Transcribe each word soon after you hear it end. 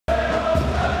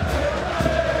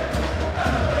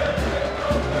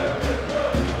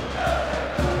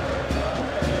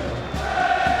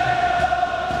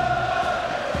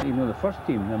first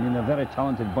team. I mean, they're a very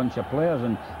talented bunch of players,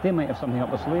 and they might have something up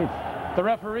their sleeve. The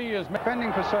referee is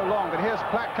defending for so long, but here's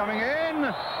Platt coming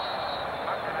in.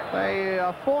 They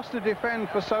are forced to defend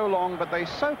for so long, but they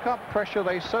soak up pressure,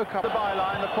 they soak up the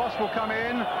byline. The cross will come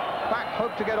in. Platt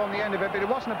hoped to get on the end of it, but it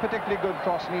wasn't a particularly good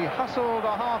cross, and he hustled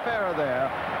a half error there.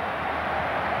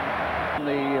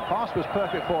 The pass was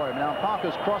perfect for him. Now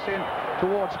Parker's crossing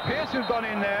towards Pearce, who's gone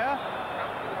in there.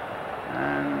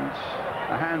 And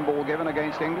a handball given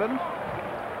against England.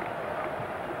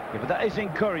 Yeah, but that is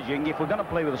encouraging if we're going to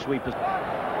play with the sweepers. And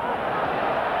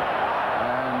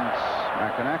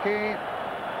Makanaki.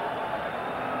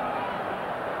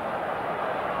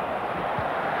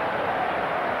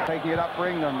 Taking it up for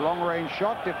England. Long-range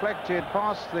shot deflected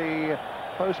past the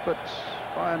post, but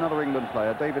by another England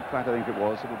player, David Platt, I think it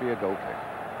was. It'll be a goal kick.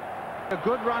 A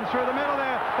good run through the middle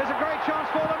there. There's a great chance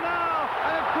for them now,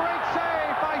 and a great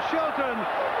save by Shilton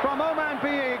from Oman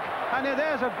Biik. And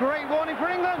there's a great warning for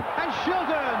England, and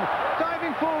Shilton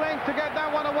diving full length to get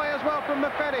that one away as well from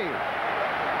Mafedi.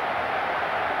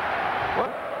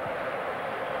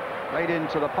 Played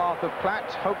into the path of Platt,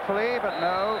 hopefully, but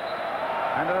no.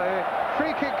 And a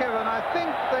free kick given. I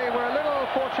think they were a little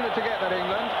fortunate to get that,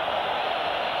 England.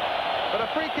 But a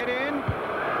free kick in,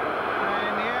 and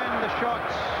in the end the shot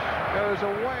goes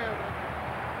away.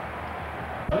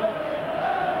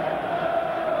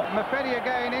 Mafedi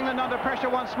again, England under pressure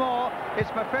once more.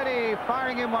 It's Mafedi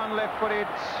firing in one left-footed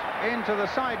into the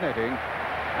side netting,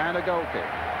 and a goal kick.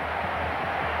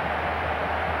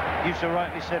 You so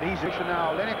rightly said he's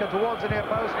now. Lineker towards the near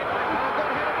post. And a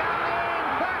good header down in.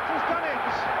 Platt has done it.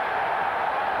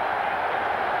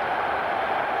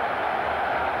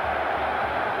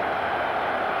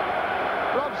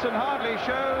 Robson hardly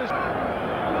shows.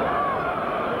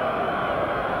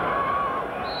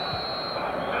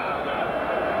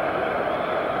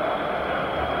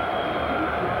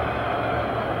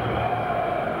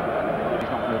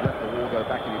 He's not going to let the ball go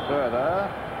back any further,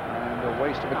 and a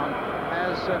waste of it.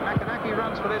 As Makanaki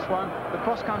runs for this one, the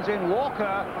cross comes in.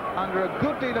 Walker under a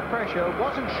good deal of pressure,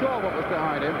 wasn't sure what was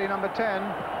behind him. Number 10,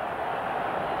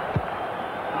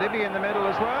 Libby in the middle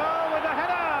as well with a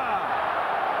header.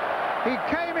 He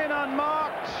came in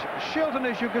unmarked. Shilton,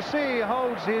 as you can see,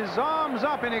 holds his arms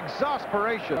up in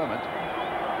exasperation.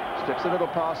 Slips a little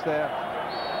pass there,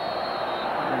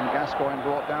 and Gascoigne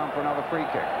brought down for another free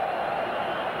kick.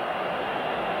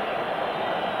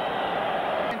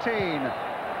 19.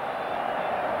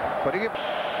 Putting it.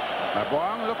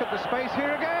 Mabuang, look at the space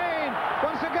here again.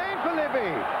 Once again for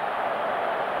Libby.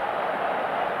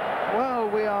 Well,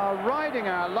 we are riding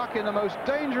our luck in the most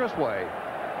dangerous way.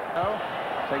 Oh,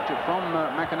 takes it from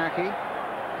Makanaki.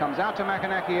 Comes out to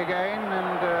Makanaki again,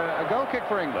 and a goal kick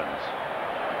for England.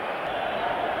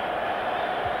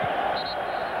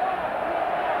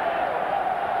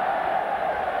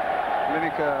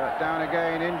 Lineker down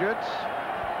again, injured.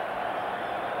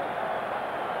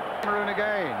 Cameroon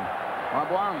again.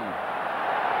 Mabuang.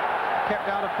 Kept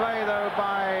out of play, though,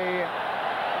 by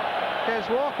Des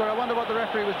Walker. I wonder what the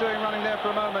referee was doing running there for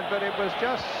a moment, but it was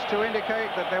just to indicate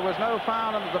that there was no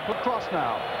foul, and the cross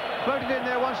now. Floated in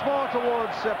there once more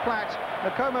towards Platt.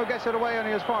 Nakomo gets it away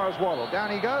only as far as Waddle.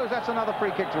 Down he goes. That's another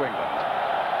free kick to England.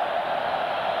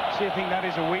 See, I think that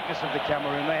is a weakness of the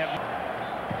Cameroon. They have...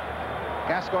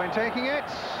 Gascoigne taking it.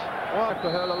 Well, to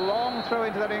hurl a long throw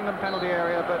into that England penalty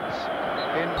area, but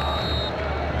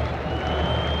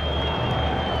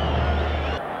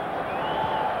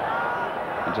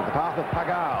into the path of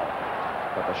Pagal.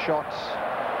 But the shot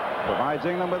provides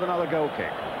England with another goal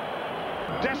kick.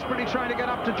 Desperately trying to get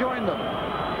up to join them.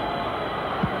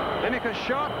 Lineker's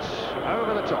shot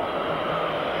over the top.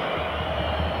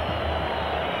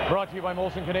 Brought to you by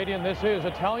Molson Canadian, this is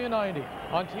Italian 90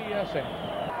 on TSN.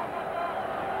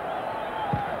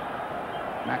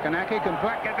 Makanaki, can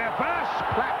Platt get there first?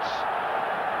 Platt.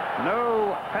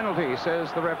 No penalty,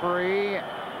 says the referee.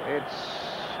 It's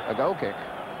a goal kick.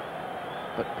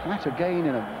 But Platt again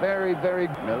in a very, very...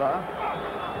 Miller.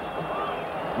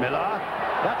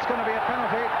 That's going to be a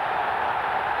penalty.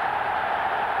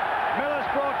 Miller's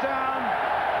brought down.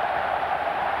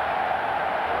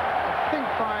 I think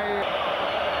by...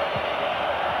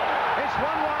 It's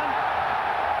 1-1.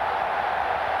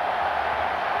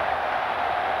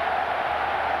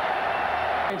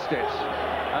 It,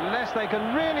 unless they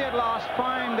can really at last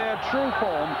find their true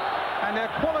form and their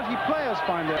quality players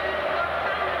find it.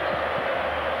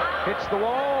 Hits the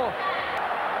wall.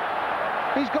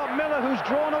 He's got Miller, who's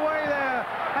drawn away there,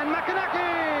 and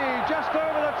Makanaki just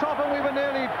over the top, and we were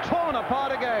nearly torn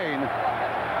apart again.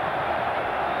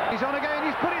 He's on again.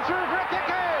 He's put it through for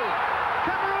Ekélé.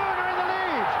 Cameroon are in the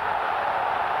lead.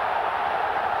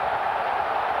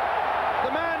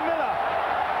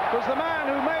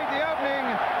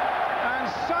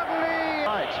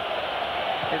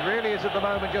 It really is at the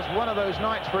moment just one of those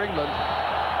nights for England.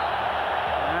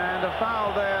 And a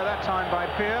foul there, that time by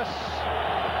Pearce,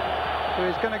 who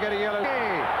is going to get a yellow.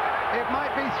 It might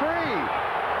be 3.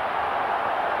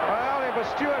 Well, it was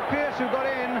Stuart Pearce who got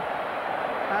in,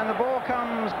 and the ball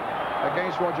comes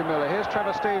against Roger Milla. Here's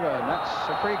Trevor Stephen. That's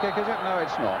a free kick, is it? No,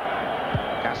 it's not.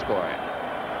 Gascoigne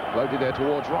loaded there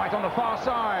towards right on the far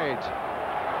side.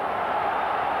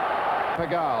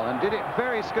 Pagal, and did it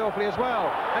very skillfully as well.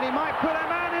 And he might put a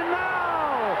man in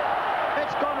now.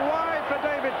 It's gone wide for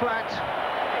David Platt.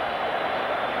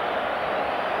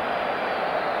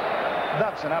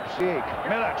 That's an absolute.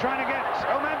 Miller trying to get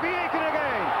Oman Beacon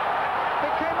again.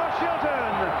 It came off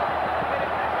Shilton.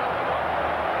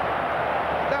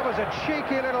 That was a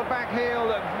cheeky little back heel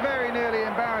that very nearly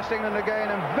embarrassed England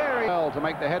again, and very well to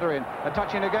make the header in. A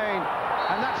touch in again,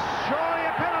 and that's surely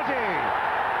a penalty.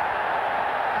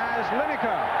 As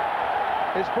Lineker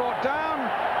is brought down.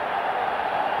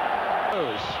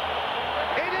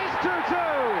 It is 2-2.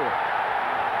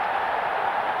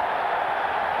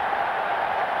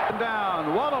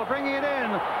 Down, Waddle bringing it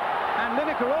in, and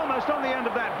Lineker almost on the end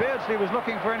of that. Beardsley was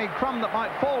looking for any crumb that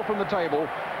might fall from the table.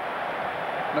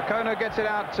 Nakono gets it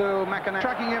out to McAnally,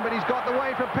 tracking him, but he's got the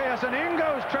way for Pearce, and in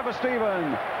goes Trevor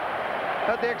Stephen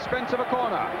at the expense of a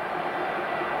corner.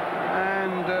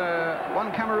 And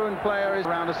one Cameroon player is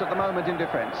around us at the moment in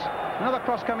defence. Another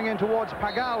cross coming in towards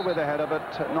Pagal with a header, but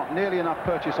not nearly enough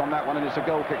purchase on that one, and it's a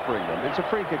goal kick for England. It's a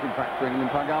free kick, in fact, for England.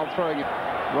 Pagal throwing it.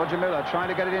 Roger Milla trying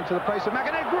to get it into the place of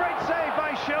McAnally. Great save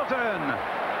by Shilton.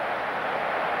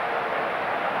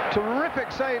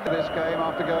 Terrific save this game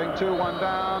after going 2-1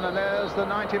 down, and there's the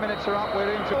 90 minutes are up.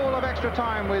 We're into all of extra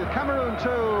time with Cameroon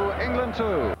 2, England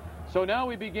 2. So now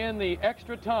we begin the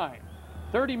extra time.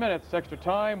 30 minutes extra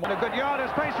time. A good yard of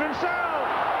space for himself.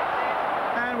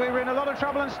 And we were in a lot of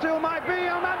trouble, and still might be.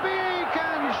 Oman-Beak,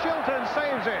 and Shilton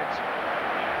saves it.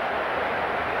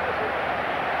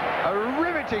 A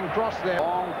riveting cross there.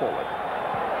 Long forward.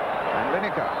 And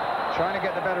Lineker trying to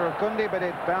get the better of Kundé, but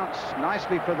it bounced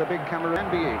nicely for the big Cameroon.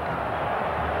 Beak.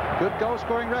 Good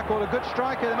goal-scoring record, a good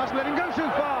striker. They mustn't let him go too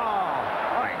far.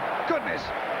 My goodness.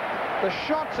 The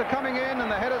shots are coming in, and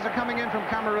the headers are coming in from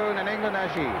Cameroon, and England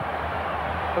as ye.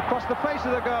 Across the face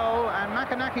of the goal, and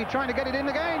McAnally trying to get it in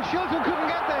again. Shilton couldn't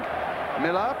get there.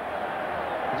 Miller.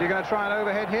 Is he going to try an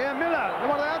overhead here? Miller. They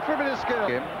want out for a bit of skill.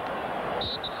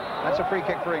 That's a free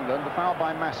kick for England. The foul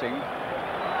by Massing.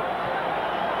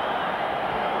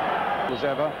 As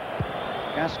ever.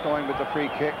 Gascoigne with the free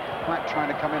kick. Platt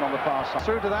trying to come in on the far side.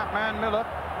 Through to that man, Miller.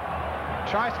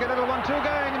 Tries to get a little 1-2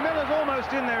 going. Miller's almost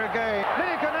in there again.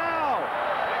 Lineker now.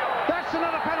 That's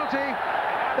another penalty.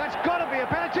 That's got to be a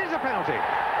penalty. It is a penalty.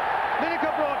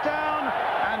 Lineker brought down,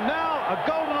 and now a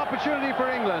golden opportunity for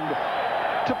England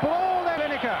to pull all their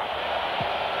Lineker.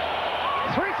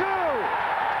 3-2.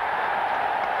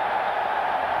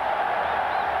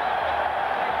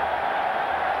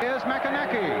 Here's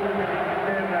McAnally,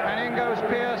 and in goes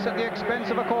Pearce at the expense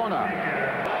of a corner.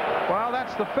 Well,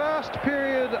 that's the first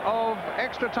period of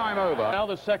extra time over. Now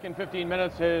the second 15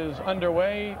 minutes is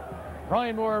underway.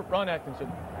 Ryan Moore, Ron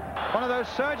Atkinson. One of those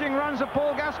surging runs of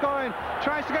Paul Gascoigne.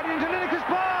 Tries to get it into Lineker's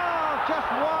ball, just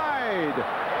wide.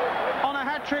 On a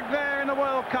hat-trick there in the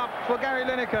World Cup for Gary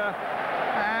Lineker.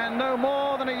 And no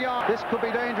more than a yard. This could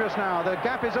be dangerous now. The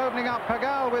gap is opening up.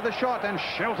 Pagal with a shot, and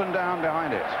Shilton down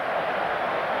behind it.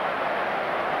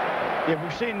 Yeah,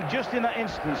 we've seen just in that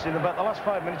instance, in about the last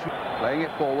 5 minutes. Playing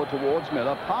it forward towards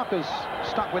Miller. Parker's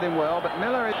stuck with him well, but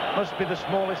Miller Must be the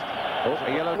smallest.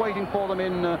 a yellow waiting for them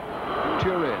in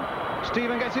Turin.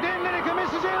 Stephen gets it in. Lineker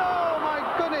misses it. Oh, my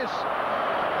goodness.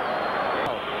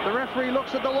 The referee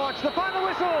looks at the watch. The final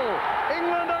whistle.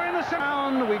 England are in the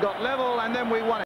round. We got level, and then we won it.